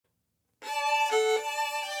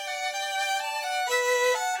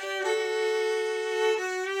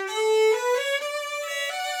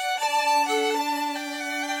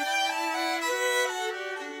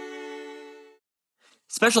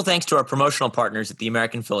Special thanks to our promotional partners at the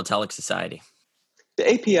American Philatelic Society. The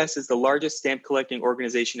APS is the largest stamp collecting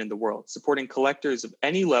organization in the world, supporting collectors of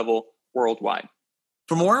any level worldwide.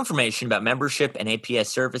 For more information about membership and APS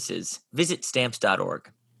services, visit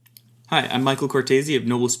stamps.org. Hi, I'm Michael Cortese of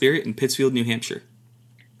Noble Spirit in Pittsfield, New Hampshire.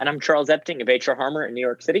 And I'm Charles Epting of H.R. Harmer in New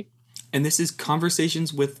York City. And this is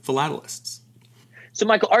Conversations with Philatelists. So,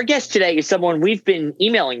 Michael, our guest today is someone we've been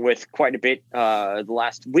emailing with quite a bit the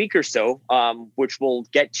last week or so, which we'll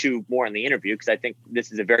get to more in the interview because I think this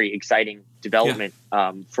is a very exciting development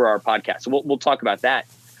for our podcast. So we'll talk about that.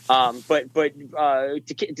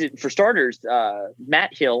 For starters,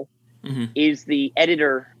 Matt Hill is the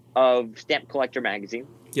editor of Stamp Collector Magazine,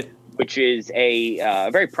 which is a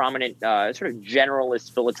very prominent sort of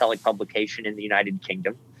generalist philatelic publication in the United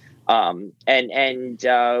Kingdom. We're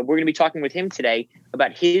going to be talking with him today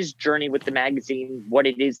about his journey with the magazine, what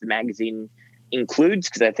it is the magazine includes,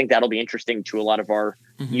 because I think that'll be interesting to a lot of our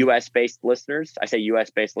U.S.-based listeners. I say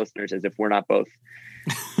U.S.-based listeners as if we're not both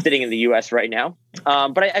sitting in the U.S. right now.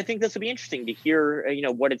 But I think this will be interesting to hear,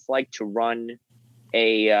 what it's like to run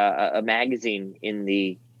a magazine in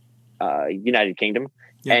the United Kingdom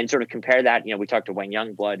and sort of compare that. We talked to Wayne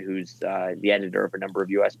Youngblood, who's the editor of a number of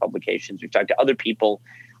U.S. publications. We've talked to other people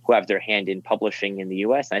who have their hand in publishing in the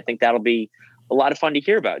U.S. And I think that'll be a lot of fun to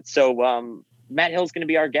hear about. So Matt Hill's going to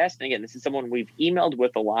be our guest. And again, this is someone we've emailed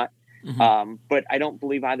with a lot, but I don't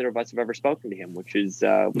believe either of us have ever spoken to him, which is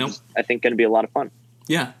I think going to be a lot of fun.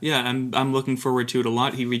 Yeah. I'm looking forward to it a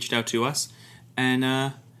lot. He reached out to us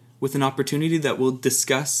and with an opportunity that we'll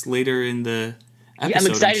discuss later in the episode. I'm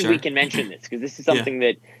excited we can mention this because this is something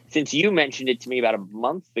that since you mentioned it to me about a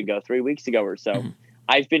month ago, 3 weeks ago or so,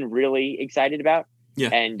 I've been really excited about. Yeah.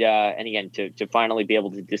 And again, to finally be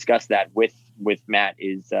able to discuss that with Matt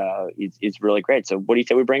is really great. So what do you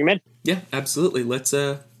say we bring him in? Yeah, absolutely. Let's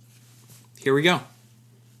here we go.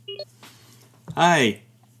 Hi,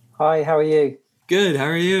 how are you? Good. How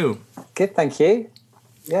are you? Good, thank you.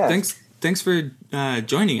 Yeah. Thanks for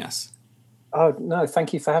joining us. Oh, no,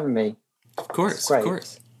 thank you for having me. Of course.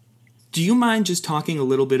 Do you mind just talking a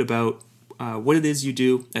little bit about what it is you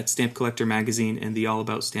do at Stamp Collector Magazine and the All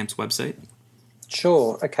About Stamps website?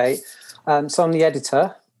 Sure. Okay. So I'm the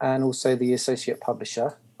editor and also the associate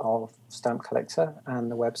publisher of Stamp Collector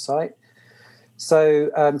and the website. So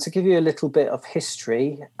to give you a little bit of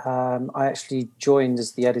history, I actually joined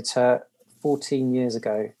as the editor 14 years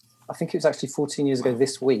ago. I think it was actually 14 years ago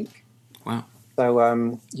this week. Wow.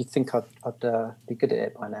 So you'd think I'd be good at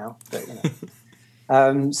it by now, but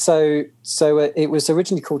So it was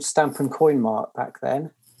originally called Stamp and Coin Mart back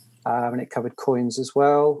then, and it covered coins as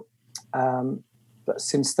well. But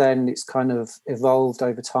since then, it's kind of evolved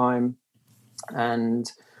over time.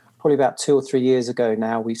 And probably about 2 or 3 years ago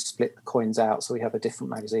now, we split the coins out. So we have a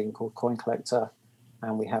different magazine called Coin Collector,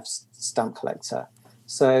 and we have Stamp Collector.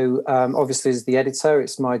 So obviously, as the editor,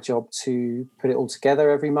 it's my job to put it all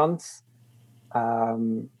together every month.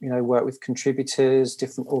 Work with contributors,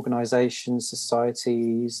 different organisations,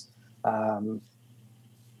 societies,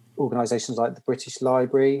 organisations like the British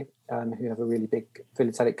Library, who have a really big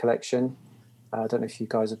philatelic collection. I don't know if you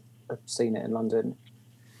guys have seen it in London.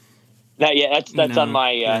 That's on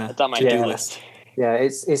my to-do list. Yeah,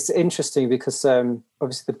 it's interesting because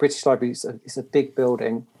obviously the British Library is a big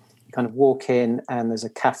building. You kind of walk in and there's a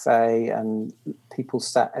cafe and people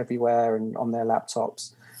sat everywhere and on their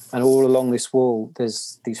laptops. And all along this wall,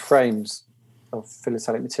 there's these frames of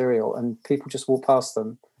philatelic material, and people just walk past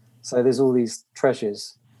them. So there's all these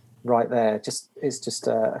treasures right there. It's just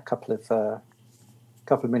a couple of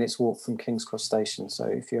minutes walk from King's Cross Station. So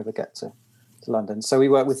if you ever get to London, so we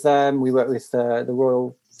work with them. We work with the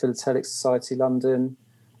Royal Philatelic Society London,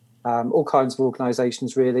 all kinds of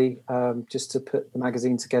organisations really, just to put the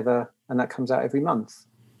magazine together, and that comes out every month.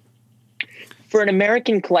 For an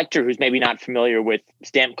American collector who's maybe not familiar with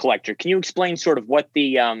Stamp Collector, can you explain sort of what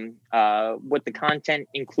the content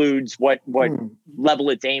includes, what level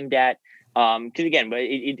it's aimed at? Because again,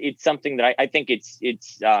 it's something that I think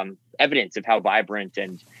it's evidence of how vibrant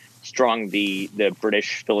and strong the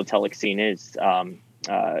British philatelic scene is.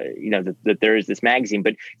 That there is this magazine,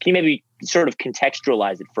 but can you maybe sort of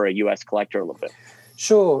contextualize it for a U.S. collector a little bit?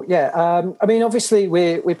 Sure, yeah. Obviously,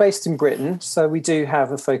 we're based in Britain, so we do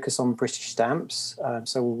have a focus on British stamps.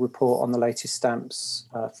 So we'll report on the latest stamps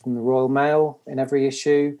from the Royal Mail in every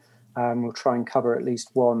issue. We'll try and cover at least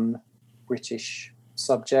one British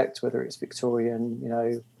subject, whether it's Victorian,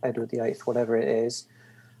 Edward VIII, whatever it is.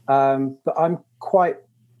 But I'm quite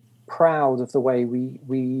proud of the way we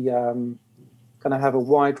kind of have a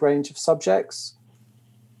wide range of subjects.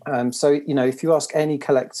 So if you ask any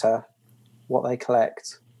collector what they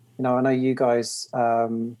collect, I know you guys.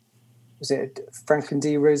 Was it Franklin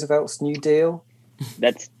D. Roosevelt's New Deal?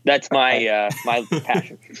 That's my my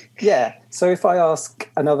passion. Yeah. So if I ask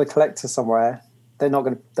another collector somewhere,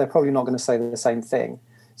 they're probably not going to say the same thing.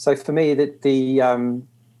 So for me, the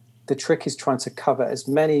trick is trying to cover as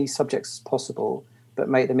many subjects as possible, but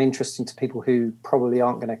make them interesting to people who probably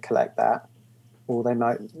aren't going to collect that, or they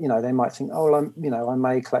might think, oh, well, I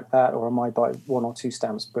may collect that, or I might buy 1 or 2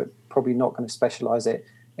 stamps, but probably not going to specialize it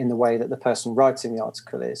in the way that the person writing the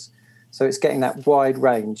article is. So it's getting that wide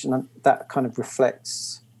range, and that kind of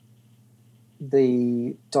reflects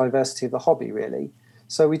the diversity of the hobby, really.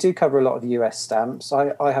 So we do cover a lot of US stamps.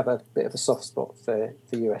 I have a bit of a soft spot for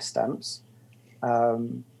US stamps.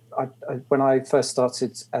 When I first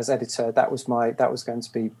started as editor, that was going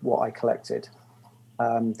to be what I collected.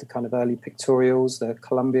 The kind of early pictorials, the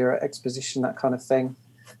Columbia Exposition, that kind of thing.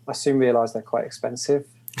 I soon realised they're quite expensive.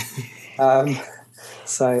 And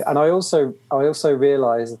I also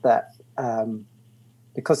realised that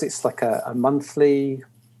because it's like a monthly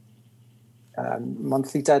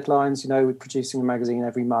deadlines, with producing a magazine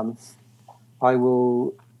every month, I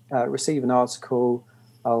will receive an article,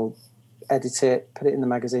 I'll edit it, put it in the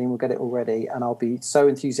magazine, we'll get it all ready, and I'll be so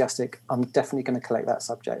enthusiastic, I'm definitely going to collect that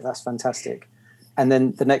subject. That's fantastic. And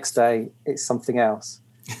then the next day, it's something else.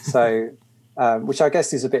 So, which I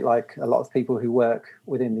guess is a bit like a lot of people who work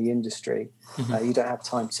within the industry. Mm-hmm. You don't have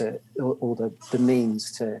time or the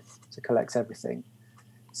means to collect everything.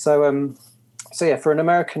 So yeah, for an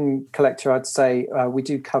American collector, I'd say we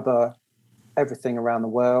do cover everything around the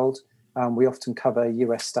world. We often cover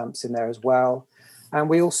US stamps in there as well. And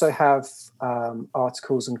we also have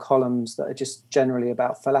articles and columns that are just generally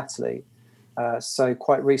about philately. So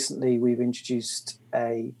quite recently, we've introduced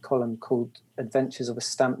a column called Adventures of a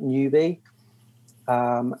Stamp Newbie.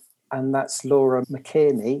 And that's Laura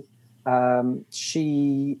McKierney.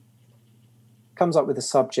 She comes up with a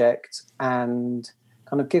subject and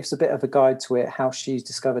kind of gives a bit of a guide to it, how she's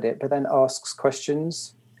discovered it, but then asks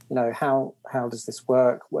questions. How does this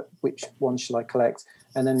work? Which one shall I collect?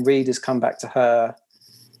 And then readers come back to her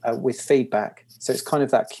with feedback. So it's kind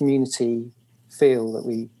of that community feel that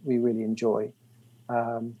we really enjoy.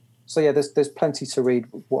 So yeah, there's plenty to read,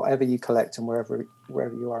 whatever you collect and wherever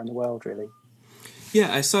you are in the world, really.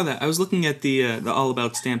 Yeah, I saw that. I was looking at the All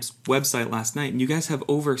About Stamps website last night, and you guys have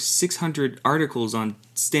over 600 articles on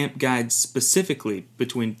stamp guides specifically,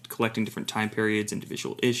 between collecting different time periods,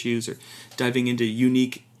 individual issues, or diving into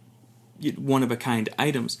unique, one-of-a-kind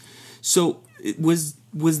items. So was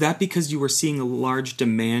that because you were seeing a large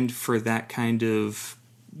demand for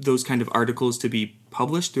those kind of articles to be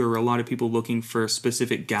published? There were a lot of people looking for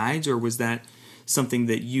specific guides, or was that something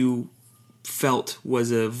that you felt was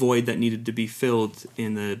a void that needed to be filled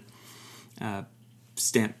in the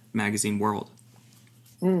stamp magazine world?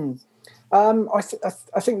 I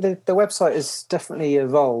think the website has definitely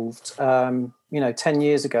evolved. 10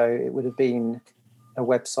 years ago, it would have been a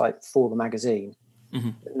website for the magazine. Mm-hmm.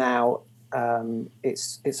 Now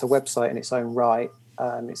it's a website in its own right.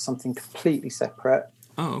 It's something completely separate.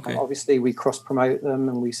 Oh, okay. Obviously, we cross-promote them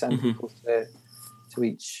and we send mm-hmm. people to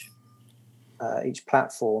each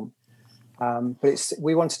platform. But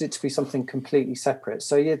we wanted it to be something completely separate.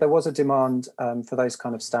 So yeah, there was a demand for those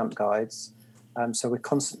kind of stamp guides. So we're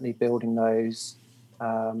constantly building those,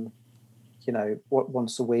 once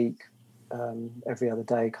a week, every other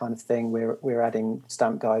day kind of thing. We're adding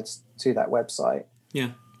stamp guides to that website.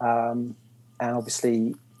 Yeah. And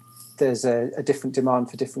obviously there's a different demand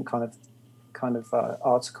for different kind of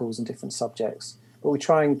articles and different subjects. But we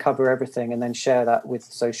try and cover everything and then share that with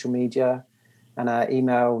social media and our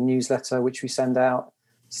email newsletter, which we send out,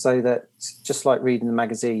 so that just like reading the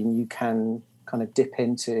magazine, you can kind of dip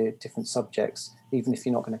into different subjects. Even if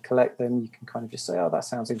you're not going to collect them, you can kind of just say, oh, that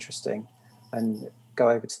sounds interesting, and go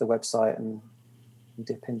over to the website and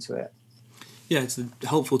dip into it. Yeah, it's a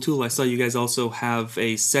helpful tool. I saw you guys also have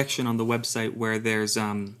a section on the website where there's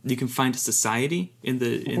you can find a society in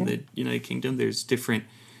the United Kingdom. There's different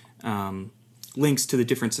links to the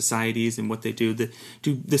different societies and what they do.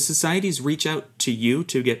 Do the societies reach out to you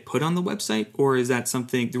to get put on the website, or is that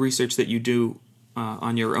something, the research that you do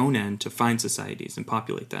on your own end to find societies and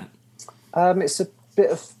populate that? It's a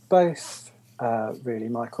bit of both, really,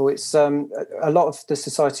 Michael. It's a lot of the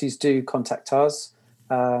societies do contact us,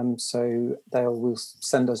 so they will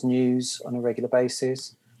send us news on a regular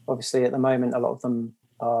basis. Obviously, at the moment, a lot of them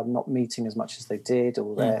are not meeting as much as they did,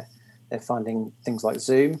 or they're finding things like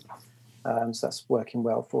Zoom. So that's working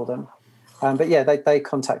well for them. But yeah, they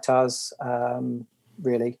contact us,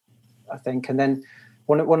 really, I think. And then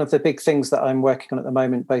one of the big things that I'm working on at the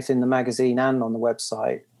moment, both in the magazine and on the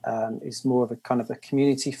website, is more of a kind of a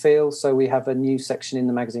community feel. So we have a new section in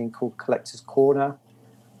the magazine called Collector's Corner,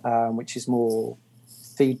 which is more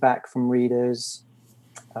feedback from readers.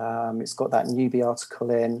 It's got that newbie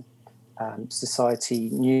article in, society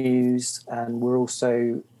news, and we're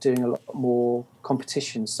also doing a lot more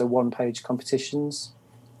competitions, so one-page competitions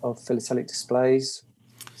of philatelic displays.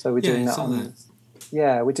 So we're doing that.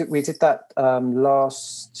 Yeah, we did that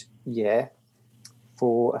last year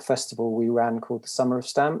for a festival we ran called the Summer of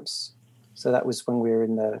Stamps. So that was when we were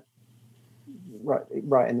in the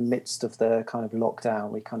right in the midst of the kind of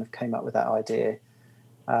lockdown. We kind of came up with that idea,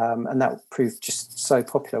 and that proved just so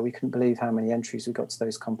popular. We couldn't believe how many entries we got to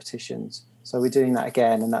those competitions. So we're doing that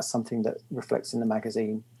again, and that's something that reflects in the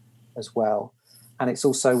magazine as well. And it's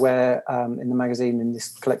also where in the magazine, in this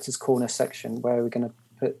Collector's Corner section, where we're going to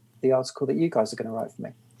put the article that you guys are going to write for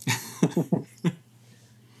me.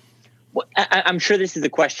 Well, I'm sure this is a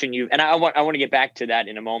question and I want to get back to that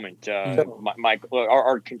in a moment. Sure.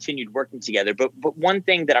 Our continued working together, but one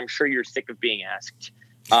thing that I'm sure you're sick of being asked,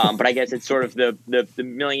 but I guess it's sort of the $1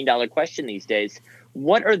 million question these days.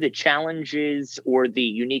 What are the challenges or the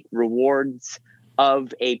unique rewards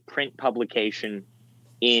of a print publication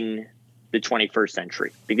in the 21st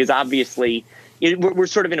century? Because obviously we're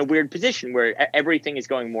sort of in a weird position where everything is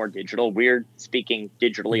going more digital. We're speaking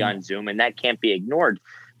digitally on Zoom, and that can't be ignored.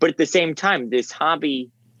 But at the same time, this hobby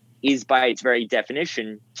is by its very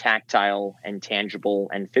definition tactile and tangible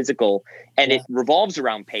and physical, and it revolves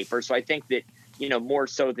around paper. So I think that, more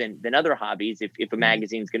so than other hobbies, if a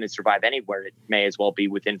magazine is going to survive anywhere, it may as well be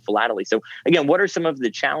within philately. So again, what are some of the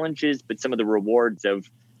challenges, but some of the rewards of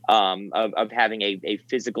having a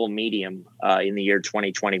physical medium in the year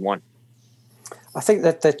 2021? I think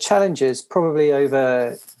that the challenges probably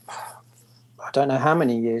over, I don't know how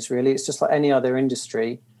many years really. It's just like any other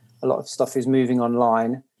industry. A lot of stuff is moving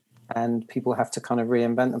online, and people have to kind of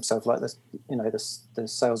reinvent themselves, like the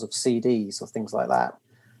sales of CDs or things like that.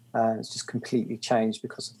 It's just completely changed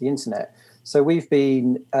because of the internet. So we've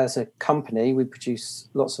been, as a company, we produce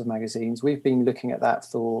lots of magazines. We've been looking at that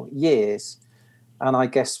for years, and I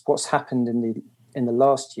guess what's happened in the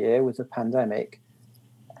last year with the pandemic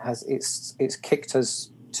it's kicked us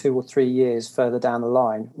 2 or 3 years further down the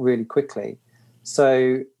line really quickly.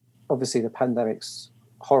 So obviously the pandemic's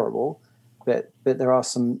horrible, but there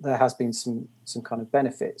has been some kind of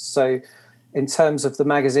benefits. So in terms of the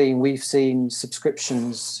magazine, we've seen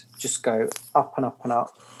subscriptions just go up and up and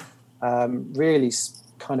up. Really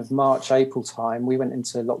kind of March, April time, we went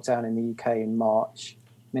into lockdown in the UK in March,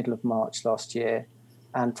 middle of March last year.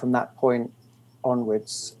 And from that point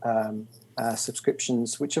onwards,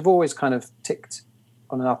 subscriptions, which have always kind of ticked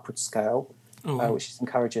on an upward scale, which is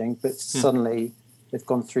encouraging, but suddenly they've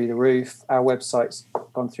gone through the roof. Our website's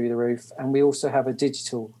gone through the roof, and we also have a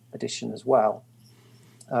digital edition as well,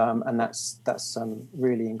 and that's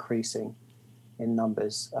really increasing in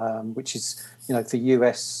numbers, which is, for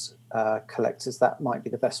US collectors, that might be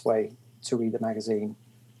the best way to read the magazine,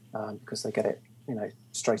 because they get it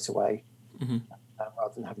straight away,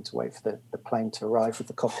 rather than having to wait for the plane to arrive with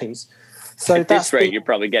the copies. So at this rate, you're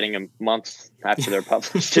probably getting them months after they're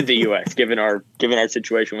published in the US, given our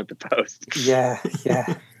situation with the Post. Yeah.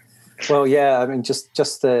 Well, yeah. I mean, just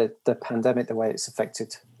the pandemic, the way it's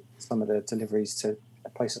affected some of the deliveries to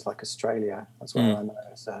places like Australia as well. I know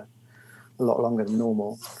it's a lot longer than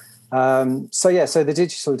normal. So the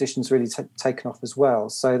digital edition's really taken off as well.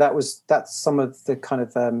 So that's some of the kind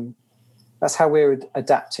of that's how we're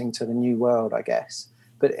adapting to the new world, I guess.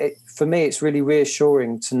 But for me, it's really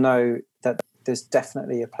reassuring to know that there's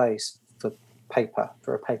definitely a place for paper,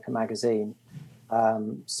 for a paper magazine.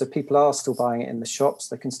 So people are still buying it in the shops.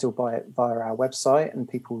 They can still buy it via our website, and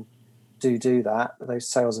people do that. Those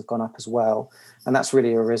sales have gone up as well. And that's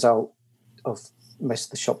really a result of most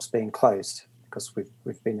of the shops being closed because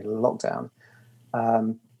we've been in a lockdown.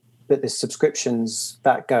 But the subscriptions,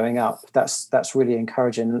 that going up, that's really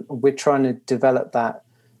encouraging. We're trying to develop that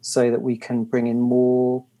so that we can bring in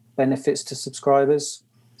more benefits to subscribers.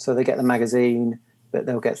 So they get the magazine, but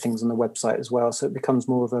they'll get things on the website as well. So it becomes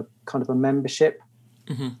more of a kind of a membership.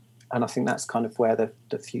 And I think that's kind of where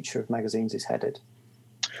the future of magazines is headed.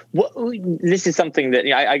 Well, this is something that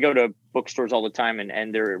I go to bookstores all the time,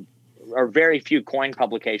 and there are very few coin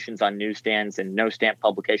publications on newsstands and no stamp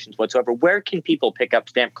publications whatsoever. Where can people pick up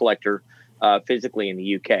Stamp Collector physically in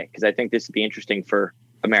the UK? Because I think this would be interesting for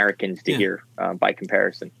Americans to hear by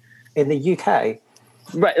comparison. In the UK?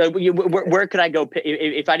 Right. Where could I go?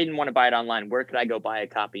 If I didn't want to buy it online, where could I go buy a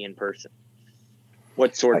copy in person?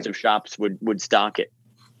 What sorts of shops would stock it?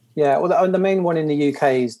 Yeah, well, the main one in the UK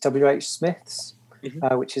is WH Smith's,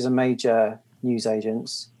 which is a major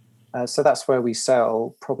newsagents. So that's where we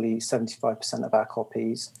sell probably 75% of our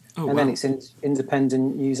copies. Oh, and then it's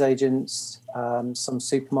independent newsagents, some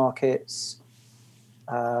supermarkets.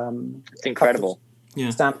 It's incredible.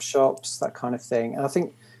 Stamp shops, that kind of thing. And I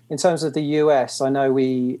think in terms of the US, I know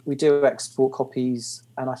we do export copies,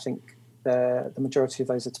 and I think the majority of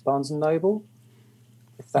those are to Barnes & Noble,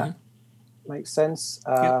 if that makes sense.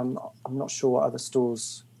 I'm not sure what other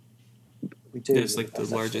stores we do. It's like the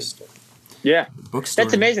largest... Yeah, bookstore.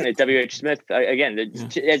 That's amazing that W.H. Smith, again,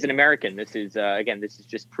 as an American, this is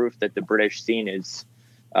just proof that the British scene is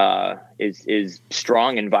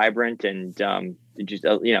strong and vibrant, and just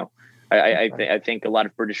I think a lot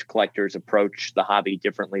of British collectors approach the hobby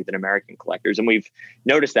differently than American collectors, and we've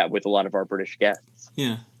noticed that with a lot of our British guests.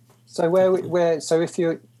 Yeah. So so if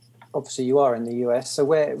you obviously you are in the US, so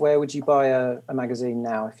where would you buy a magazine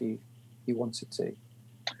now if you wanted to?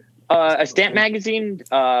 A stamp magazine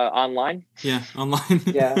online. Yeah, online.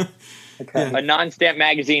 Yeah. Okay. A non-stamp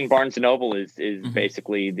magazine, Barnes & Noble is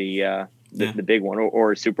basically the big one,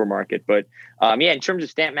 or a supermarket. But in terms of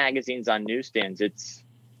stamp magazines on newsstands, it's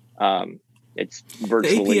virtually.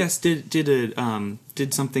 The APS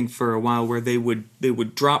did something for a while where they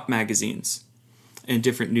would drop magazines in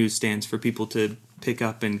different newsstands for people to pick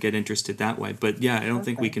up and get interested that way. But I don't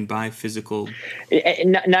think we can buy physical.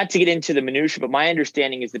 Not to get into the minutia, but my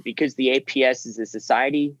understanding is that because the APS is a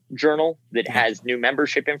society journal that has new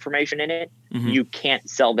membership information in it, you can't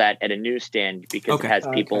sell that at a newsstand because it has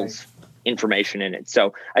people's information in it.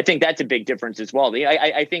 So I think that's a big difference as well.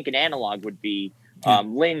 I think an analog would be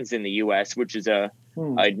Lynn's in the US, which is a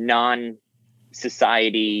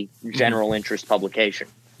non-society general interest publication.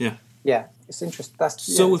 Yeah, it's interesting. It's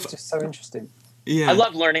just so interesting. Yeah, I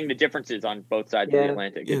love learning the differences on both sides of the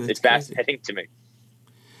Atlantic. It's fascinating to me.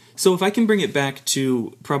 So if I can bring it back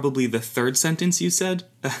to probably the third sentence you said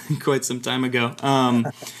quite some time ago,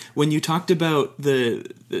 when you talked about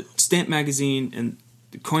the stamp magazine and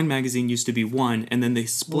the coin magazine used to be one, and then they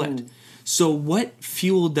split. So what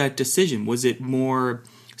fueled that decision? Was it more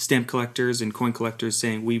stamp collectors and coin collectors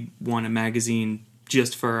saying we want a magazine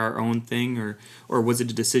just for our own thing, or was it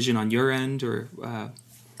a decision on your end, or?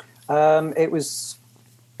 It was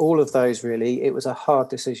all of those, really. It was a hard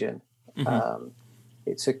decision.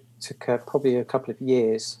 It took probably a couple of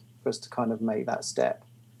years for us to kind of make that step.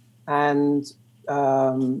 And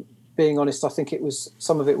being honest, I think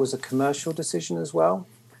some of it was a commercial decision as well.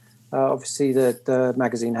 Obviously, the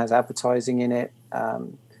magazine has advertising in it.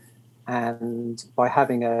 And by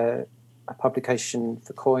having a publication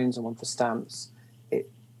for coins and one for stamps,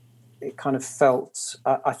 it kind of felt,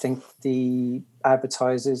 I think the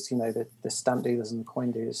advertisers, the stamp dealers and the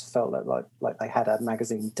coin dealers felt like they had a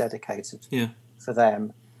magazine dedicated for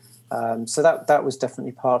them. So that was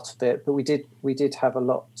definitely part of it. But we did have a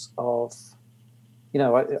lot of,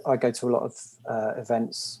 I go to a lot of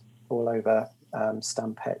events all over,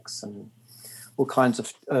 Stampex and all kinds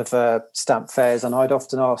of stamp fairs. And I'd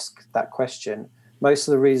often ask that question. Most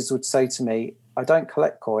of the readers would say to me, I don't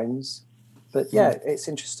collect coins, but it's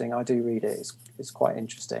interesting. I do read it. It's quite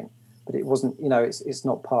interesting, but it wasn't. It's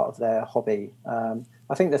not part of their hobby.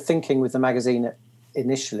 I think the thinking with the magazine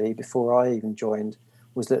initially, before I even joined,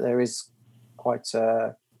 was that there is quite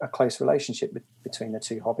a close relationship between the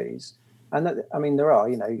two hobbies. And there are.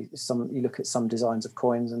 You look at some designs of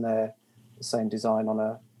coins, and they're the same design on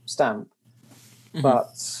a stamp.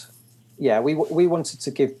 But we wanted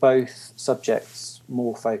to give both subjects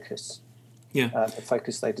more focus. The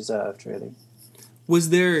focus they deserved, really. Was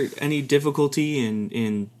there any difficulty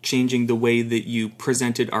in changing the way that you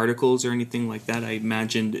presented articles or anything like that? I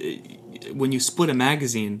imagined when you split a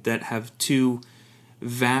magazine that have two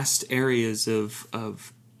vast areas of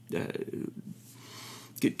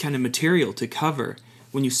kind of material to cover,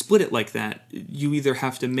 when you split it like that, you either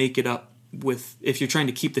have to make it up with, if you're trying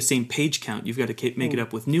to keep the same page count, you've got to make it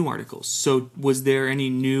up with new articles. So was there any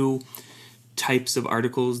new types of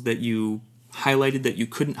articles that you highlighted that you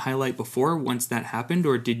couldn't highlight before once that happened,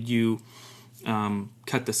 or did you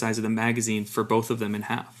cut the size of the magazine for both of them in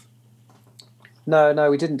half?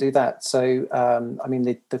 No, we didn't do that. So,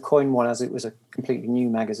 the coin one, as it was a completely new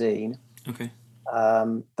magazine, it's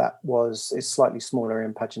slightly smaller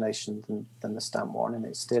in pagination than the stamp one, and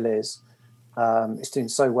it still is. It's doing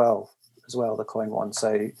so well as well, the coin one.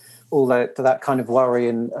 So all that kind of worry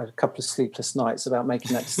and a couple of sleepless nights about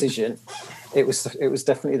making that decision, it was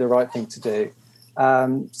definitely the right thing to do.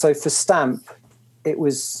 So for stamp, it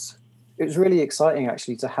was really exciting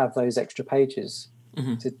actually to have those extra pages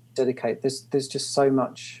to dedicate. There's just so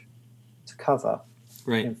much to cover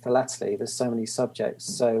in philately. There's so many subjects.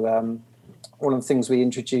 So one of the things we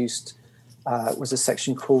introduced was a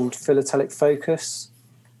section called Philatelic Focus,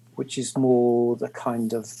 which is more the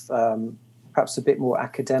kind of perhaps a bit more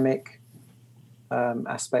academic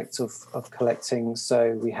aspect of collecting.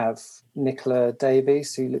 So we have Nicola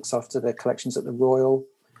Davies, who looks after the collections at the Royal.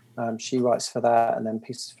 She writes for that, and then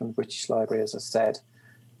pieces from the British Library, as I said.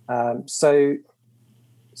 So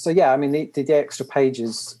yeah, I mean, the extra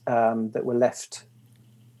pages that were left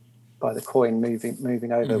by the coin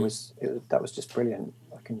moving over that was just brilliant.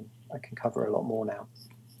 I can cover a lot more now.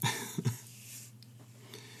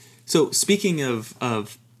 So speaking of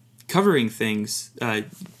covering things,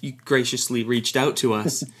 you graciously reached out to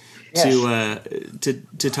us yes.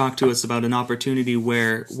 to talk to us about an opportunity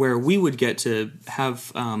where we would get to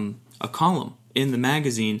have a column in the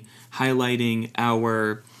magazine highlighting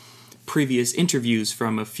our previous interviews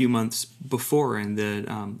from a few months before, and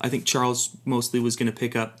I think Charles mostly was going to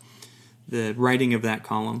pick up the writing of that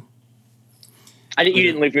column. You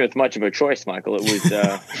didn't leave me with much of a choice, Michael. It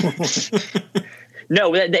was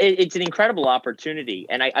no, it's an incredible opportunity,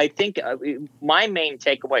 and I think my main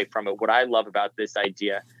takeaway from it, what I love about this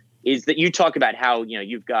idea, is that you talk about how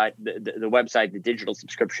you've got the website, the digital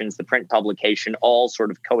subscriptions, the print publication, all sort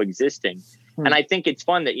of coexisting. And I think it's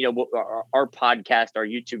fun that, our podcast, our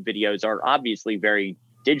YouTube videos are obviously very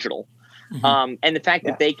digital. Mm-hmm. And the fact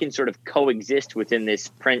that they can sort of coexist within this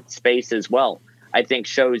print space as well, I think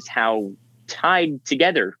shows how tied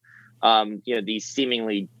together, these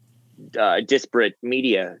seemingly disparate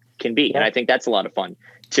media can be. Yeah. And I think that's a lot of fun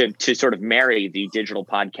to sort of marry the digital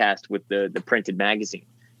podcast with the printed magazine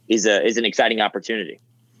is an exciting opportunity.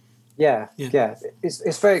 Yeah.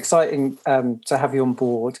 It's very exciting to have you on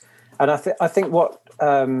board. And I think what,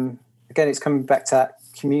 again, it's coming back to that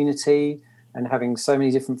community and having so many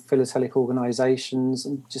different philatelic organisations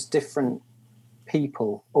and just different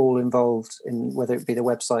people all involved in whether it be the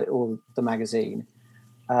website or the magazine.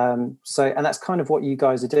 And that's kind of what you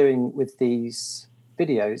guys are doing with these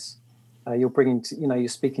videos. You're bringing, you're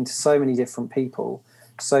speaking to so many different people.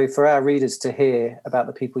 So for our readers to hear about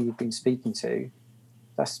the people you've been speaking to,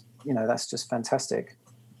 that's just fantastic.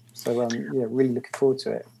 So really looking forward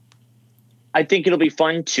to it. I think it'll be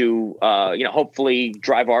fun to, hopefully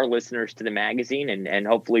drive our listeners to the magazine and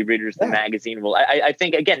hopefully readers of the magazine will. I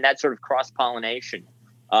think, again, that sort of cross-pollination.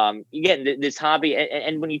 Again, this hobby,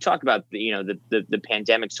 and when you talk about, the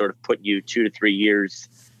pandemic sort of put you 2 to 3 years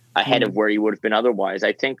ahead of where you would have been otherwise.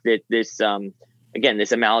 I think that this,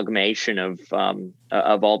 this amalgamation of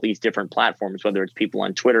all these different platforms, whether it's people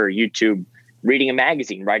on Twitter or YouTube, reading a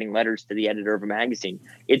magazine, writing letters to the editor of a magazine,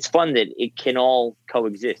 it's fun that it can all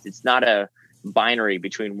coexist. It's not a binary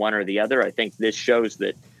between one or the other. I think this shows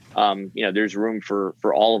that there's room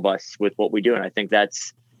for all of us with what we do, and I think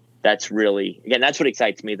that's really, again, that's what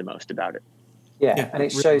excites me the most about it. Yeah, and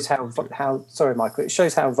it shows how sorry, Michael, it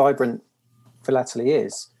shows how vibrant philately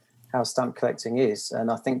is, how stamp collecting is,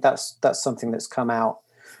 and I think that's something that's come out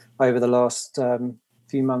over the last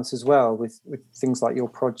few months as well with things like your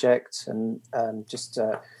project and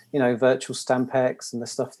virtual Stampex and the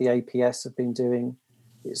stuff the APS have been doing.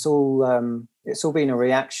 It's all been a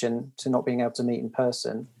reaction to not being able to meet in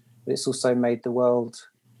person, but it's also made the world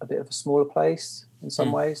a bit of a smaller place in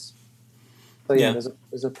some ways. So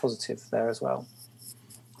there's a positive there as well.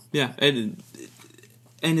 Yeah, and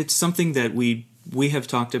it's something that we have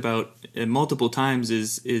talked about multiple times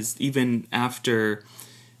is even after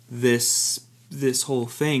this whole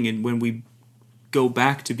thing, and when we go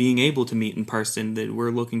back to being able to meet in person, that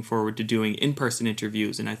we're looking forward to doing in-person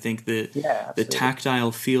interviews. And I think that the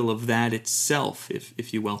tactile feel of that itself,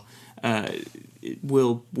 if you will, it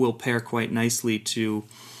will pair quite nicely to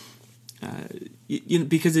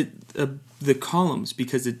because the columns,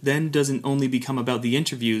 because it then doesn't only become about the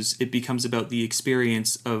interviews, it becomes about the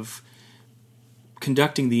experience of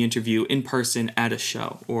conducting the interview in person at a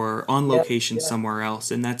show or on location somewhere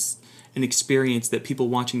else, and that's an experience that people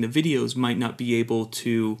watching the videos might not be able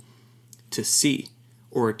to see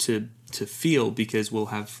or to feel, because we'll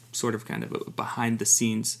have sort of kind of a behind the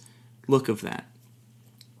scenes look of that.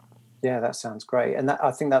 Yeah, that sounds great, and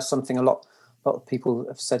I think that's something a lot of people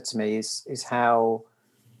have said to me is how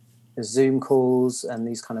the Zoom calls and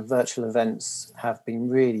these kind of virtual events have been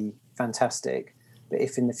really fantastic. But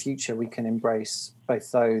if in the future we can embrace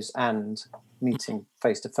both those and meeting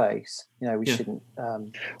face to face, we shouldn't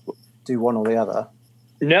do one or the other.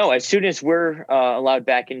 No, as soon as we're allowed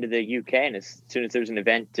back into the UK, and as soon as there's an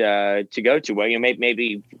event to go to, well,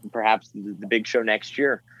 maybe perhaps the big show next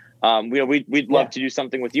year, we'd love to do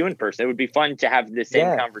something with you in person. It would be fun to have the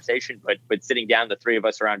same conversation, but sitting down, the three of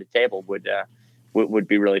us around a table would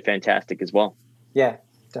be really fantastic as well. Yeah,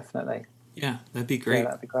 definitely. Yeah, that'd be great. Yeah,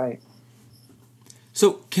 that'd be great.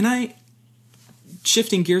 So can I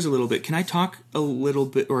shifting gears a little bit, can I talk a little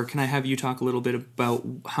bit, or can I have you talk a little bit about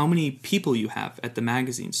how many people you have at the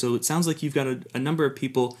magazine? So it sounds like you've got a number of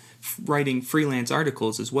people writing freelance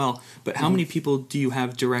articles as well, but how many people do you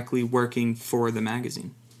have directly working for the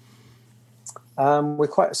magazine? We're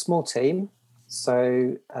quite a small team.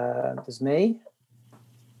 So there's me.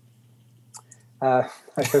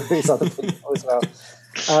 There's other people as well.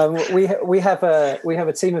 We have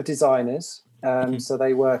a team of designers, so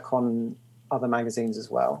they work on other magazines as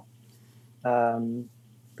well.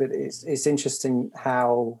 But it's interesting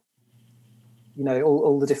how, you know,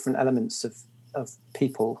 all the different elements of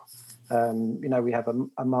people. You know, we have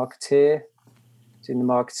a marketeer doing the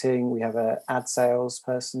marketing. We have an ad sales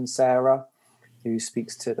person, Sarah, who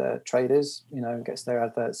speaks to the traders, you know, gets their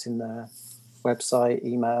adverts in the website,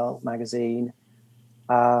 email, magazine.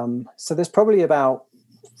 So there's probably about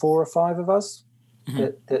 4 or 5 of us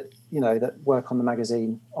that you know, that work on the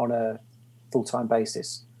magazine on a full-time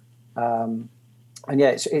basis. And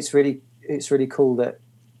yeah, it's really cool that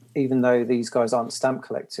even though these guys aren't stamp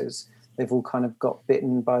collectors, they've all kind of got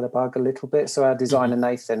bitten by the bug a little bit. So our designer,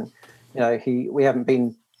 Nathan, you know, we haven't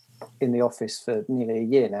been in the office for nearly a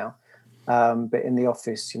year now. But in the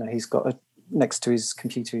office, you know, he's got next to his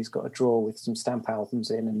computer, he's got a drawer with some stamp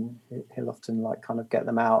albums in, and he'll often like kind of get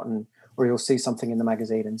them out, or he'll see something in the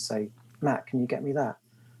magazine and say, "Matt, can you get me that?"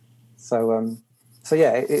 So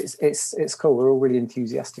yeah, it's cool. We're all really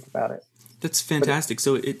enthusiastic about it. That's fantastic.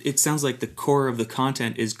 So it sounds like the core of the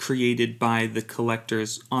content is created by the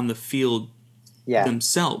collectors on the field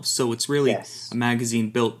themselves. So it's really a magazine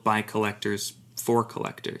built by collectors for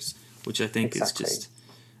collectors, which I think is just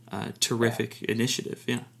a terrific initiative.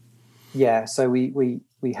 Yeah. Yeah. So we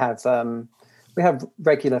have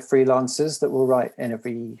regular freelancers that will write in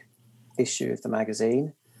every issue of the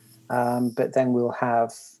magazine, but then we'll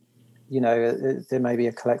have, you know, there may be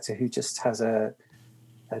a collector who just has an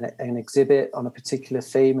exhibit on a particular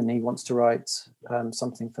theme and he wants to write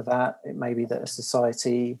something for that. It may be that a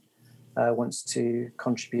society wants to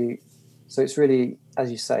contribute. So it's really,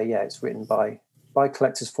 as you say, it's written by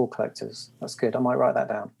collectors for collectors. That's good. I might write that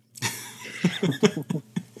down.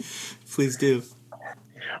 Please do.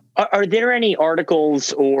 Are there any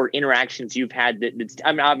articles or interactions you've had that's,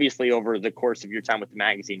 I mean, obviously over the course of your time with the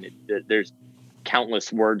magazine, there's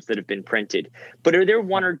countless words that have been printed, but are there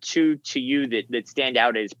one or two to you that stand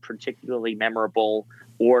out as particularly memorable?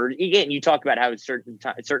 Or again, you talk about how certain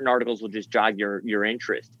articles will just jog your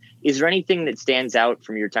interest. Is there anything that stands out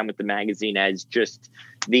from your time with the magazine as just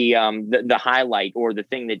the highlight or the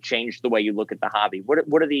thing that changed the way you look at the hobby?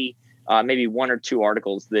 What are the maybe 1 or 2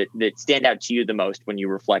 articles that stand out to you the most when you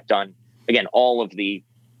reflect on, again, all of the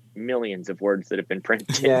millions of words that have been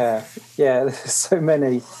printed? Yeah, there's so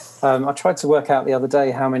many. I tried to work out the other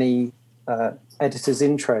day how many editors'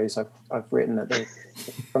 intros I've written at the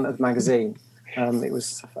front of the magazine. It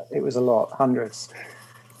was a lot, hundreds.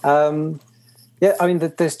 I mean,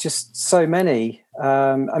 there's just so many.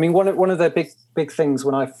 I mean, one of the big things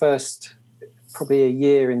when I first, probably a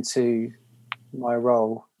year into my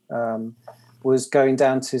role, was going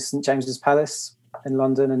down to St James's Palace in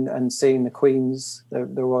London and seeing the Queen's, the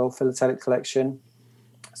Royal Philatelic Collection.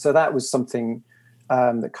 So that was something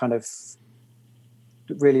that kind of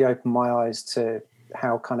really opened my eyes to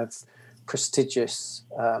how kind of prestigious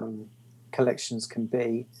collections can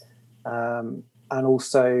be, and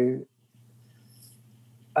also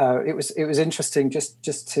it was interesting just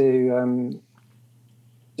to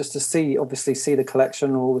see the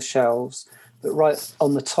collection, all the shelves, but right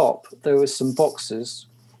on the top there was some boxes,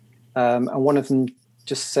 and one of them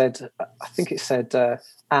just said, I think it said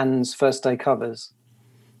Anne's First Day Covers.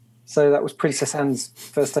 So that was Princess Anne's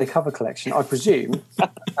First Day Cover collection, I presume.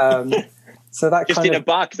 So that just in a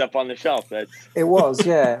box up on the shelf. It was,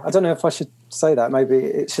 yeah. I don't know if I should say that. Maybe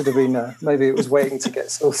it should have been. Maybe it was waiting to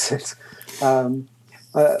get sorted. You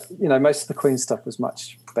know, most of the Queen stuff was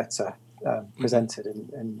much better presented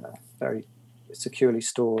and very securely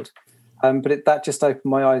stored. But that just opened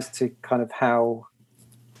my eyes to kind of how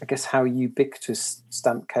ubiquitous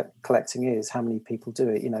stamp collecting is. How many people do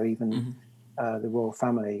it? You know, even the royal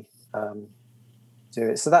family do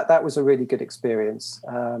it. So that was a really good experience,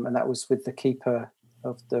 and that was with the keeper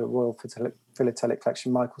of the Royal Philatelic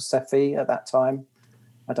Collection, Michael Seffi, at that time.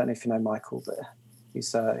 I don't know if you know Michael, but he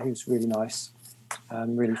was really nice,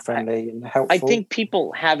 really friendly and helpful. I think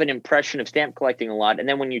people have an impression of stamp collecting a lot, and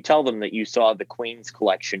then when you tell them that you saw the Queen's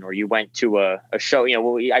collection or you went to a show, you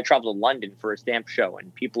know, I traveled to London for a stamp show,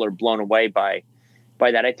 and people are blown away by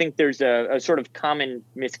that. I think there's a sort of common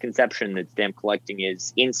misconception that stamp collecting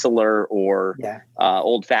is insular or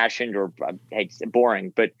old-fashioned or boring.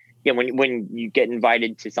 But Yeah, when you get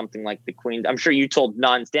invited to something like the Queen, I'm sure you told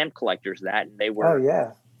non-stamp collectors that, and they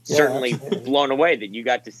were certainly blown away that you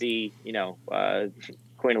got to see,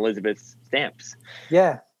 Queen Elizabeth's stamps.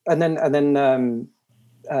 Yeah, and then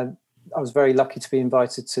I was very lucky to be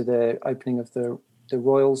invited to the opening of the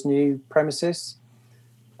Royals' new premises.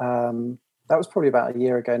 That was probably about a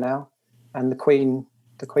year ago now, and the Queen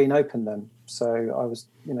opened them. So I was,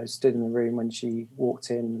 stood in the room when she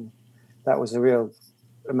walked in. That was a real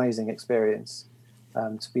amazing experience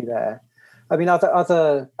to be there. I mean,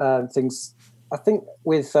 other things. I think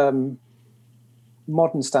with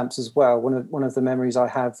modern stamps as well. One of the memories I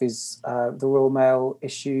have is the Royal Mail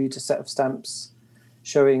issued a set of stamps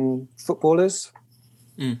showing footballers,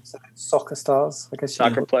 so soccer stars, I guess.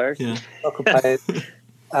 Soccer players. Yeah. Soccer players.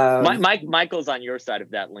 Michael's on your side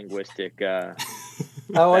of that linguistic. Are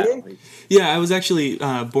you? Yeah, I was actually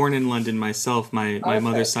born in London myself. My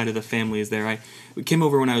mother's side of the family is there. I came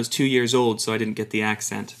over when I was 2 years old, so I didn't get the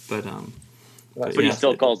accent. But he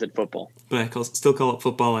still calls it football. But I still call it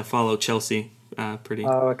football. I follow Chelsea pretty.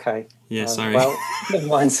 Oh, okay. Yeah, sorry. Well, never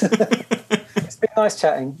mind. It's been nice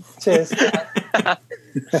chatting. Cheers.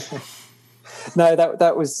 No,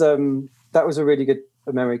 that was a really good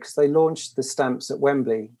memory because they launched the stamps at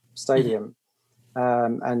Wembley Stadium,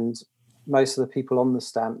 and most of the people on the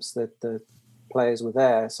stamps, the players were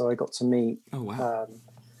there, so I got to meet. Oh wow!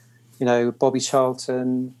 Bobby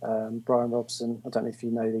Charlton, Brian Robson. I don't know if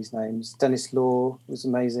you know these names. Dennis Law was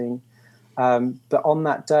amazing, but on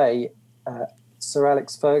that day, Sir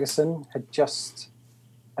Alex Ferguson had just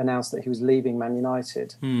announced that he was leaving Man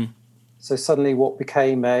United. So suddenly, what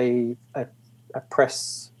became a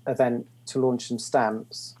press event to launch some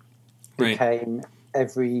stamps became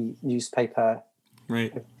every newspaper.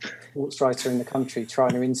 Right. Sports writer in the country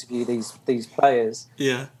trying to interview these players.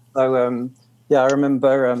 Yeah. So I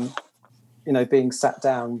remember being sat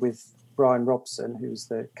down with Brian Robson, who was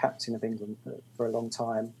the captain of England for a long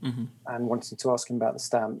time, and wanting to ask him about the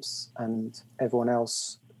stamps, and everyone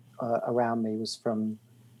else around me was from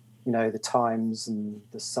the Times and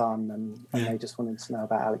the Sun, and they just wanted to know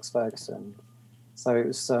about Alex Ferguson. So it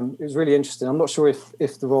was really interesting. I'm not sure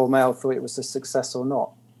if the Royal Mail thought it was a success or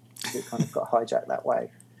not. It kind of got hijacked that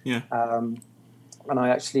way. Yeah. And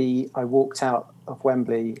I walked out of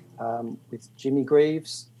Wembley with Jimmy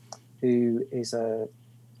Greaves, who is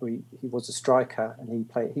he was a striker, and he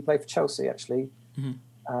played for Chelsea actually,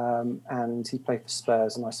 and he played for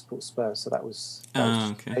Spurs, and I support Spurs, so that was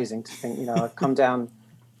amazing to think. I've come down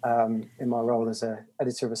in my role as a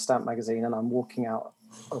editor of a stamp magazine, and I'm walking out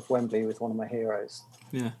of Wembley with one of my heroes.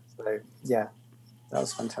 Yeah. So yeah, that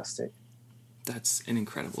was fantastic. That's an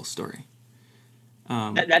incredible story.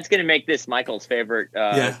 That's going to make this Michael's favorite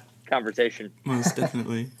conversation. Most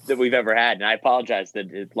definitely. That we've ever had. And I apologize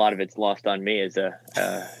that a lot of it's lost on me as a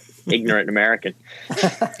ignorant American.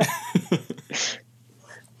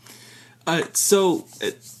 So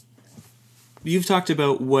you've talked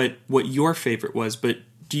about what your favorite was, but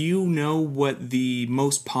do you know what the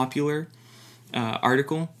most popular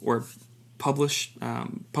article or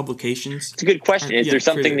publications? It's a good question. Is there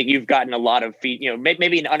something that you've gotten a lot of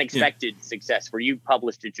maybe an unexpected success where you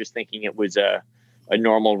published it just thinking it was a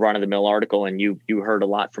normal run-of-the-mill article and you heard a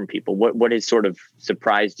lot from people? What has sort of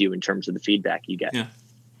surprised you in terms of the feedback you get? Yeah.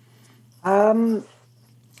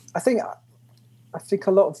 I think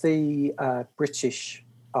a lot of the British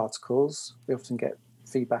articles we often get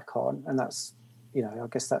feedback on, and that's I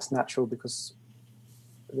guess that's natural because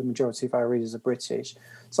the majority of our readers are British.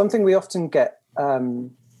 Something we often get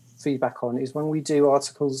feedback on is when we do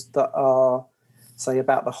articles that are, say,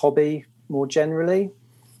 about the hobby more generally.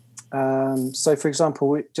 So, for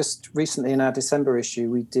example, just recently in our December issue,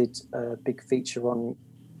 we did a big feature on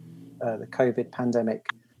the COVID pandemic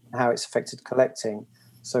and how it's affected collecting.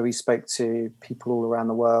 So we spoke to people all around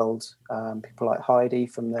the world, people like Heidi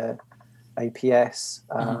from the APS,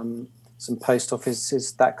 some post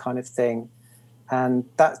offices, that kind of thing. And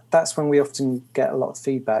that's when we often get a lot of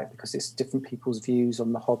feedback because it's different people's views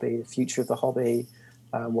on the hobby, the future of the hobby,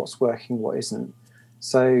 what's working, what isn't.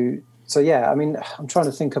 So yeah, I mean, I'm trying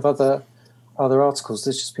to think of other articles.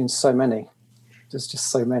 There's just been so many. There's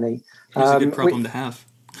just so many. It's a good problem to have.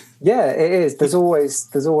 Yeah, it is. There's always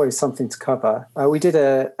something to cover. We did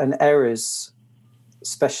an errors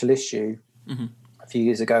special issue a few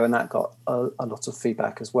years ago, and that got a lot of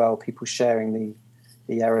feedback as well. People sharing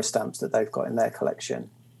the error stamps that they've got in their collection,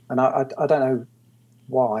 and I don't know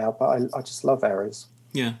why, but I just love errors.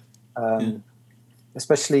 Yeah.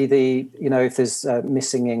 Especially if there's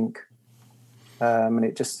missing ink, and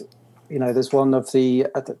it just there's one of the,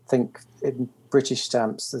 I think in British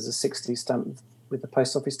stamps there's a 60 stamp with the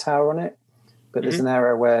post office tower on it, but there's an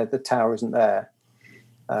area where the tower isn't there.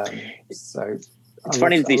 So it's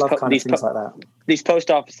funny things like that. These post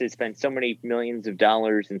offices spend so many millions of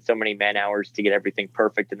dollars and so many man hours to get everything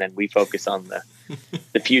perfect, and then we focus on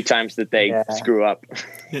the few times that they screw up.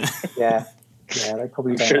 Yeah, they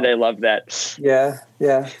probably. I'm sure they love that. Yeah.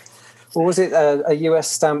 Or was it a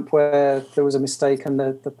US stamp where there was a mistake and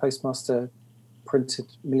the postmaster printed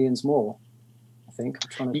millions more? I think.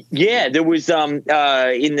 Yeah, there was in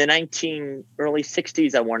the early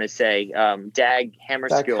 60s, I want to say, Dag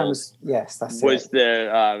Hammarskjöld. Yes, that's was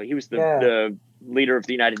it. He was the leader of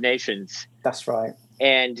the United Nations. That's right.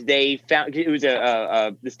 And they found it was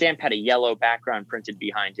the stamp had a yellow background printed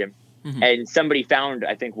behind him, and somebody found,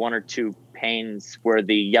 I think, 1 or 2 panes where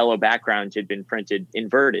the yellow background had been printed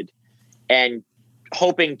inverted, and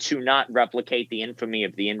hoping to not replicate the infamy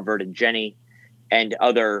of the inverted Jenny and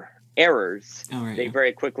other errors, they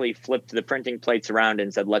very quickly flipped the printing plates around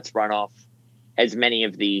and said, let's run off as many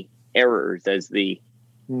of the errors as the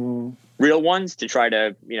real ones to try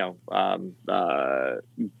to,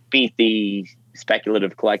 beat the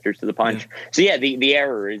speculative collectors to the punch. So the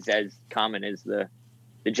error is as common as the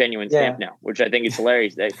genuine stamp now, which I think is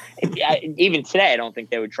hilarious. Even today, I don't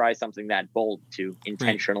think they would try something that bold to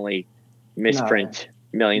intentionally misprint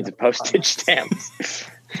millions of postage stamps.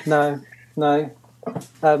 No.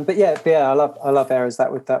 But I love errors.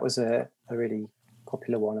 That was a really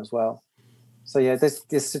popular one as well. So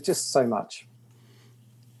there's just so much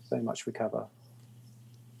we cover.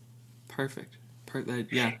 Perfect. I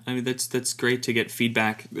mean, that's great to get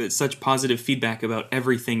feedback. It's such positive feedback about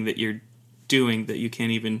everything that you're doing that you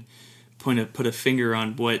can't even put a finger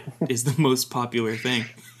on what is the most popular thing.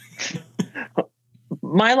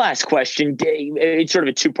 My last question, Dave, it's sort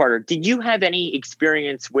of a two-parter. Did you have any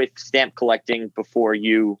experience with stamp collecting before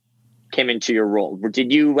you came into your role? Or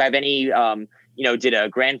did you have any, did a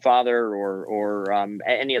grandfather or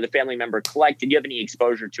any other family member collect? Did you have any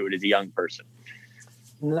exposure to it as a young person?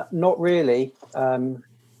 Not really.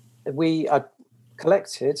 I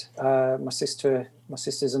collected. My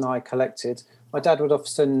sisters and I collected. My dad would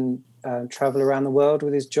often travel around the world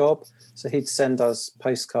with his job, so he'd send us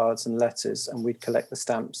postcards and letters, and we'd collect the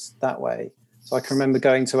stamps that way. So I can remember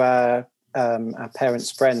going to our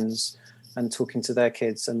parents' friends and talking to their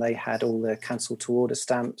kids, and they had all the cancelled to order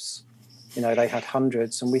stamps. They had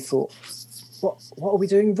hundreds, and we thought, what are we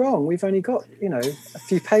doing wrong? We've only got a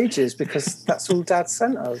few pages because that's all Dad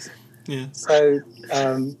sent us. Yeah. So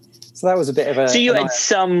that was a bit of a. So you had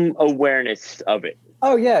some awareness of it.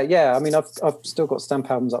 Oh yeah. I mean, I've still got stamp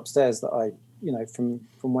albums upstairs that I from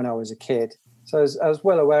when I was a kid. So I was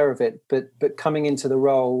well aware of it, but coming into the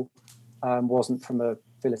role wasn't from a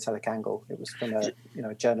philatelic angle. It was from a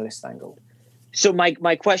journalist angle. So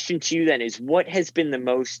my question to you then is, what has been the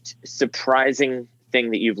most surprising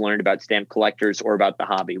thing that you've learned about stamp collectors or about the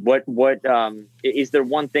hobby? What is there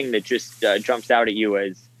one thing that just jumps out at you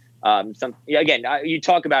as you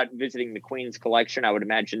talk about visiting the Queen's collection. I would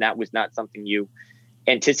imagine that was not something you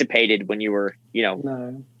anticipated when you were,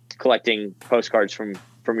 collecting postcards from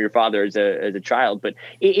your father as a child. But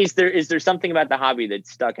is there something about the hobby that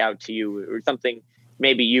stuck out to you, or something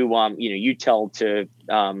maybe you tell to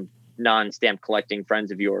non-stamp collecting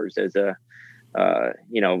friends of yours as a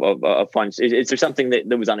fun? Is there something that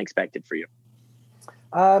was unexpected for you?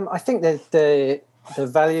 I think that the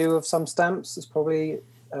value of some stamps is probably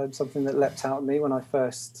something that leapt out at me when I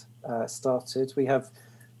first started. We have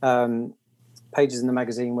pages in the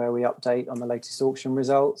magazine where we update on the latest auction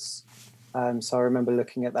results. So I remember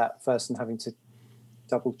looking at that first and having to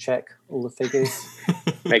double check all the figures.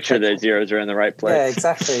 Make sure the zeros are in the right place. Yeah,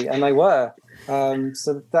 exactly. And they were.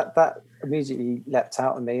 So that immediately leapt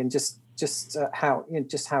out at me, and just how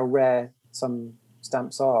rare some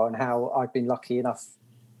stamps are, and how I've been lucky enough,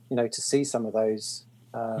 to see some of those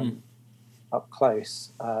up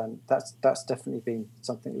close. That's definitely been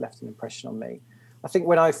something that left an impression on me. I think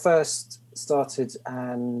when I first started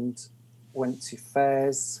and went to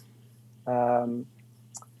fairs,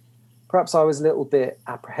 perhaps I was a little bit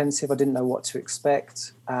apprehensive. I didn't know what to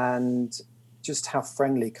expect, and just how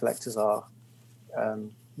friendly collectors are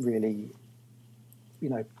really,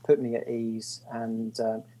 put me at ease, and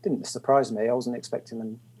didn't surprise me. I wasn't expecting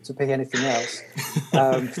them to be anything else,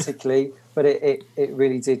 particularly, but it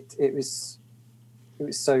really did. It was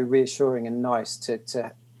so reassuring and nice to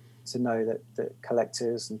know that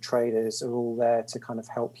collectors and traders are all there to kind of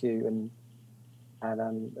help you and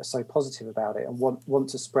are so positive about it and want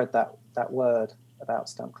to spread that word about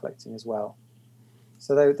stamp collecting as well.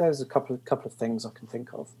 So there's a couple of things I can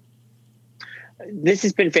think of. This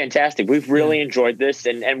has been fantastic. We've really enjoyed this,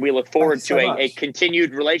 and we look forward to a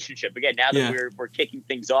continued relationship. Again, now that we're kicking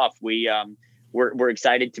things off, we we're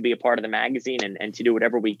excited to be a part of the magazine and to do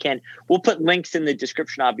whatever we can. We'll put links in the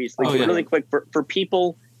description, obviously. Really quick for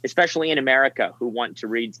people, especially in America, who want to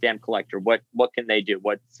read Stamp Collector, what can they do?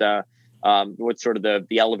 What's sort of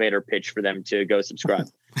the elevator pitch for them to go subscribe?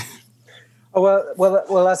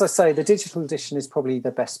 Well, as I say, the digital edition is probably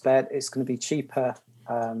the best bet. It's going to be cheaper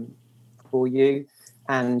for you,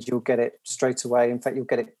 and you'll get it straight away. In fact, you'll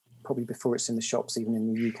get it probably before it's in the shops, even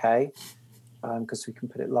in the UK, because we can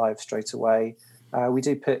put it live straight away. We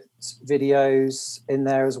do put videos in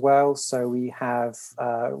there as well. So we have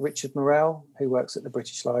Richard Morell, who works at the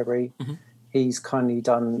British Library. Mm-hmm. He's kindly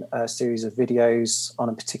done a series of videos on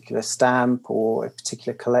a particular stamp or a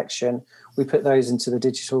particular collection. We put those into the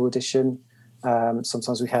digital edition.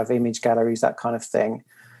 Sometimes we have image galleries, that kind of thing.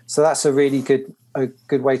 So that's a really good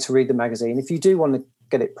way to read the magazine. If you do want to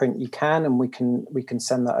get it print, you can, and we can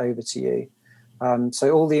send that over to you.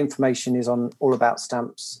 So all the information is on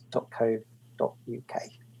allaboutstamps.co.uk.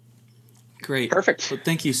 Great. Perfect. Well,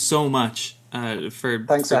 thank you so much for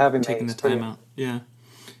having taking the time out. Yeah.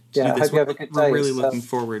 Yeah, I hope you have a good day. We're really looking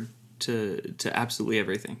forward to absolutely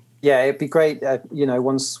everything. Yeah, it'd be great.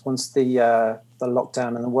 Once the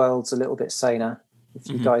lockdown and the world's a little bit saner, if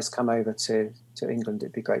you guys come over to England,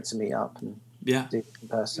 it'd be great to meet up and do it in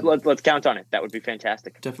person. Let's count on it. That would be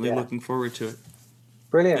fantastic. Definitely looking forward to it.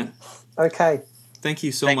 Brilliant. Yeah. Okay. Thank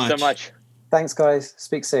you so much. Thanks so much. Thanks, guys.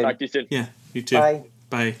 Speak soon. Talk to you soon. Yeah, you too.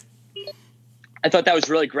 Bye. I thought that was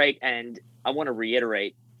really great, and I want to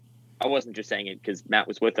reiterate, I wasn't just saying it because Matt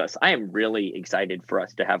was with us. I am really excited for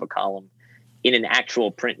us to have a column in an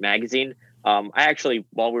actual print magazine. I actually,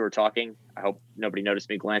 while we were talking, I hope nobody noticed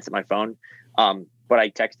me glance at my phone, but I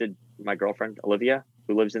texted my girlfriend, Olivia,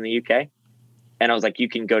 who lives in the UK, and I was like, you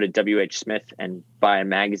can go to WH Smith and buy a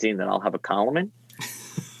magazine that I'll have a column in.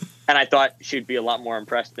 And I thought she'd be a lot more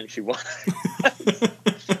impressed than she was.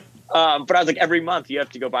 But I was like, every month you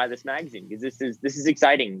have to go buy this magazine, because this is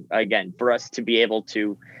exciting, again, for us to be able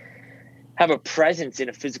to have a presence in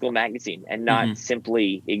a physical magazine and not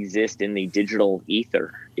simply exist in the digital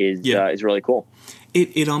ether is really cool.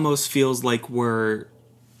 It almost feels like we're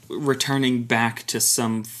returning back to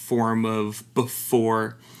some form of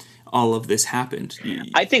before all of this happened.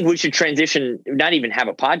 I think we should transition, not even have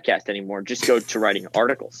a podcast anymore, just go to writing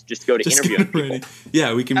articles, just go to interviewing people.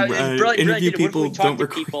 Yeah, we can interview people, don't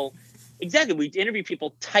record. People. Exactly, we interview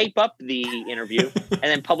people, type up the interview, and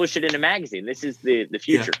then publish it in a magazine. This is the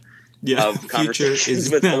future. Of conversations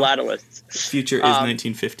with philatelists. Future is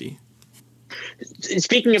 1950.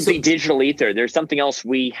 Speaking of the digital ether, there's something else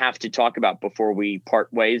we have to talk about before we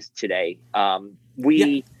part ways today.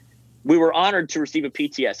 We were honored to receive a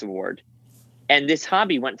PTS award, and this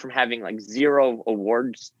hobby went from having like 0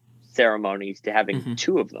 awards ceremonies to having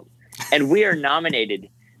 2 of them. And we are nominated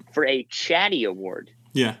for a Chatty Award.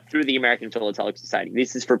 Through the American Philatelic Society.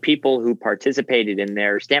 This is for people who participated in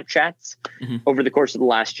their stamp chats over the course of the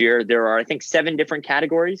last year. There are, I think, 7 different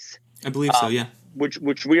categories. I believe so, yeah.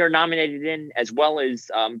 Which we are nominated in, as well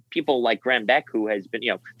as people like Graham Beck, who has been,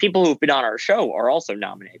 people who've been on our show are also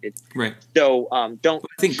nominated. Right. So don't.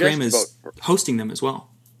 I think Graham is hosting them as well.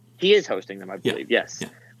 He is hosting them, I believe. Yes. Yeah.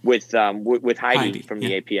 With Heidi from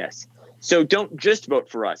the APS. So don't just vote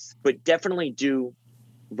for us, but definitely do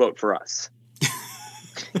vote for us.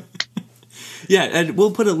 Yeah, and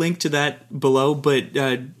we'll put a link to that below, but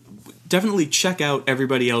definitely check out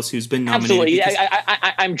everybody else who's been nominated.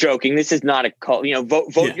 Absolutely. I'm joking. This is not a call.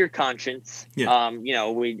 Vote your conscience. Yeah.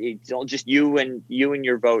 It's all just you and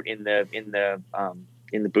your vote in the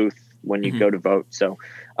booth when you go to vote. So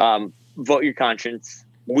vote your conscience.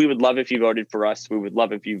 We would love if you voted for us. We would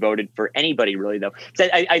love if you voted for anybody, really, though. So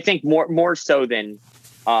I think more so than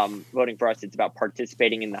voting for us, it's about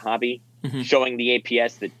participating in the hobby. Showing the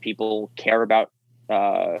APS that people care about,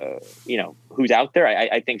 who's out there.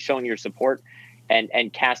 I think showing your support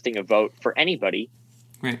and casting a vote for anybody,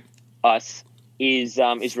 right, us, is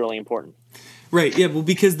really important. Right. Yeah. Well,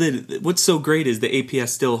 because what's so great is the APS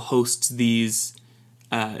still hosts these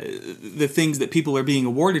the things that people are being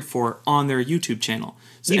awarded for on their YouTube channel.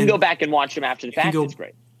 So you can go back and watch them after the fact. It's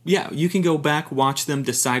great. Yeah, you can go back, watch them,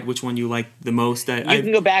 decide which one you like the most. You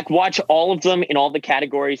can go back, watch all of them in all the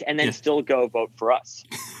categories, and then still go vote for us.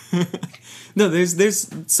 No, there's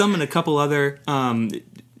some and a couple other,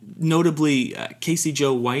 notably Casey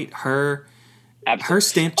Jo White, her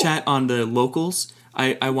stamp chat on the locals.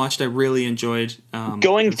 I watched. I really enjoyed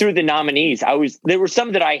going through the nominees. There were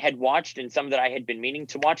some that I had watched and some that I had been meaning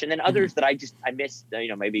to watch, and then others that I missed.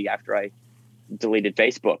 Maybe after I deleted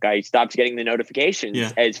Facebook, I stopped getting the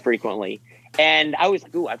notifications as frequently, and I was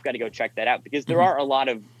like, "Ooh, I've got to go check that out," because there are a lot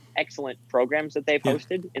of excellent programs that they've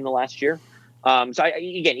hosted in the last year.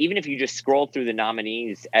 Again, even if you just scroll through the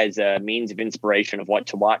nominees as a means of inspiration of what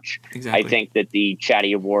to watch, exactly. I think that the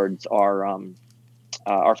Chatty Awards are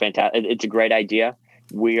fantastic. It's a great idea.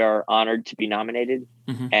 We are honored to be nominated,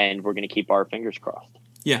 and we're going to keep our fingers crossed.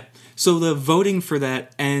 Yeah. So the voting for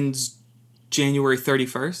that ends January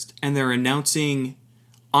 31st, and they're announcing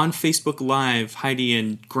on Facebook Live, Heidi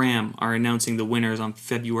and Graham are announcing the winners on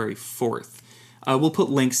February 4th. We'll put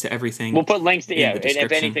links to everything. We'll put links to, and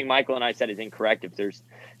if anything Michael and I said is incorrect, if there's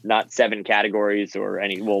not 7 categories or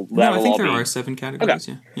any, I think there are 7 categories.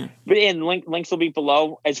 Okay. Yeah. But links will be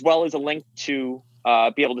below, as well as a link to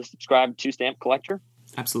be able to subscribe to Stamp Collector.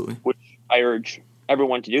 Absolutely. Which I urge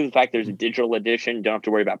everyone to do. The fact there's a digital edition, don't have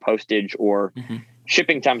to worry about postage or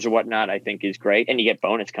shipping times or whatnot, I think is great. And you get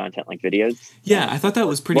bonus content like videos. Yeah, I thought that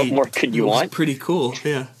was pretty. What more could you want? Pretty cool.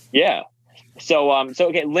 Yeah. Yeah. So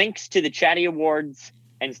okay, links to the Chatty Awards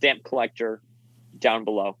and Stamp Collector down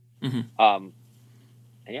below. And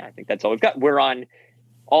yeah, I think that's all we've got. We're on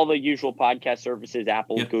all the usual podcast services: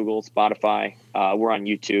 Apple, Google, Spotify. We're on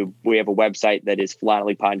YouTube. We have a website that is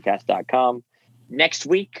philatelypodcast.com. Next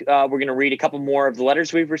week, we're going to read a couple more of the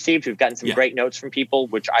letters we've received. We've gotten some great notes from people,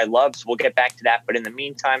 which I love. So we'll get back to that. But in the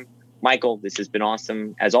meantime, Michael, this has been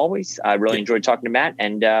awesome as always. I really enjoyed talking to Matt,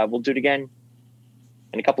 and we'll do it again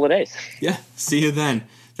in a couple of days. Yeah. See you then.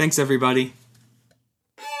 Thanks, everybody.